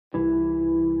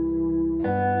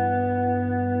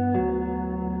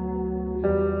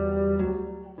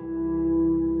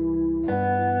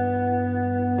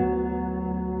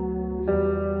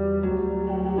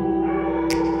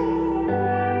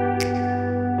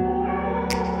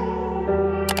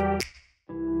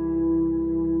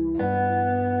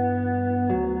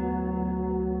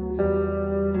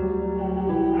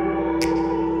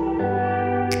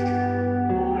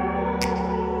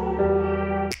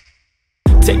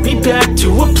Take me back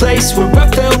to a place where I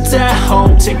felt at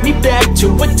home. Take me back to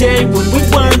a day when we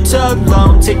weren't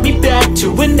alone. Take me back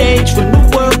to an age when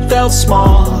the world felt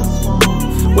small,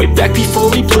 way back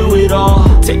before we blew it all.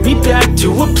 Take me back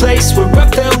to a place where I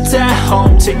felt at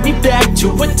home. Take me back to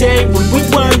a day when we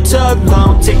weren't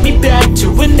alone. Take me back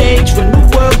to an age when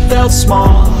the world felt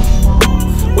small,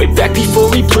 way back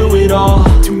before we blew it all.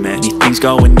 Too many things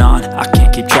going on, I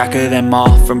can't keep track of them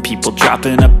all. From people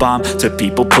dropping a bomb to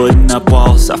people putting up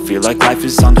walls. I feel like life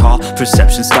is on hold,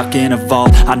 perception stuck in a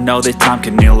vault. I know that time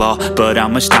can heal all, but how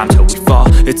much time till we fall?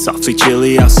 It's awfully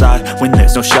chilly outside when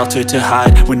there's no shelter to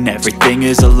hide. When everything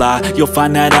is a lie, you'll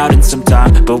find that out in some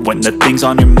time. But when the things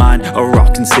on your mind are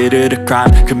all considered a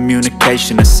crime,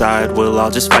 communication aside, we'll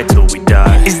all just fight till we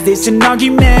die. Is this an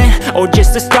argument or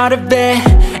just the start of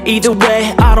it? Either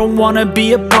way, I don't wanna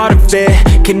be a part of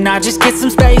it. Can I just get some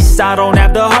space? I don't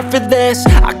have the heart for this.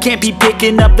 I can't be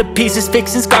picking up the pieces,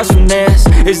 fixing scars from this.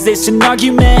 Is this an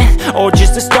argument or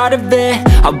just the start of it?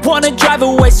 I wanna drive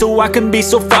away so I can be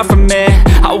so far from it.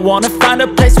 I wanna find a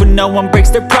place where no one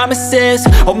breaks their promises,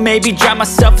 or maybe drown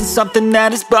myself in something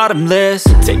that is bottomless.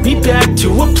 Take me back to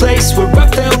a place where I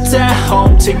felt at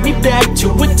home. Take me back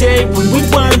to a day when we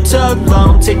weren't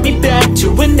alone. Take me back to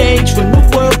an age when the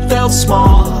world felt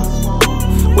small,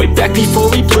 way back before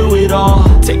we blew it all.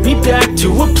 Take me back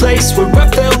to a place where I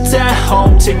felt at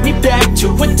home. Take me back to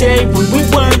a day when we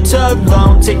weren't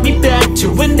alone. Take me back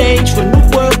to an age when the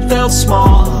world felt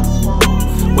small,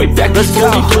 way back before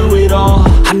we blew it all.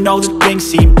 I know that things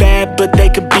seem bad, but they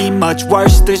could be much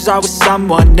worse. There's always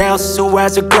someone else who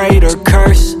has a greater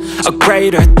curse, a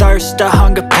greater thirst, a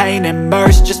hunger, pain, and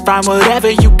mercy. Just find whatever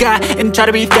you got and try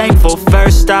to be thankful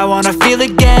first. I wanna feel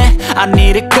again, I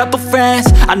need a couple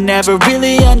friends. I never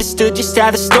really understood just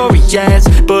how the story ends,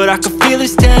 but I can feel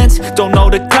it's tense, don't know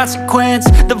the consequence.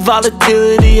 The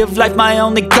volatility of life, my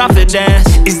only confidence.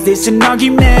 Is this an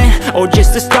argument or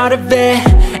just the start of it?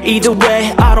 Either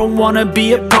way, I don't wanna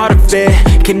be a part of it.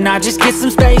 Can I just get some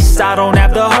space? I don't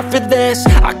have the heart for this.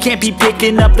 I can't be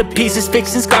picking up the pieces,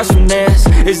 fixing scars from this.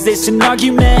 Is this an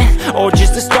argument or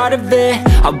just the start of it?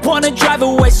 I wanna drive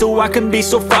away so I can be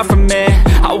so far from it.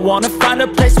 I wanna find a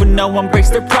place where no one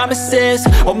breaks their promises,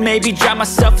 or maybe drown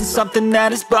myself in something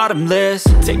that is bottomless.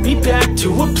 Take me back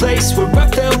to a place where I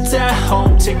felt at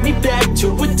home. Take me back to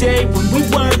a day when we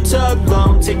weren't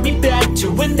alone. Take me back to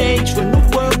an age when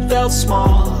the world felt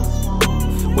small,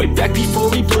 way back before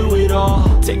we blew it all.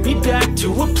 Take me back to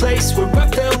a place where I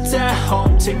felt at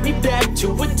home. Take me back to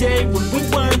a day when we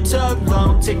weren't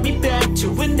alone. Take me back to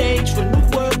an age when the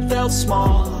world felt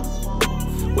small,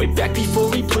 way back before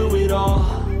we blew it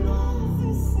all.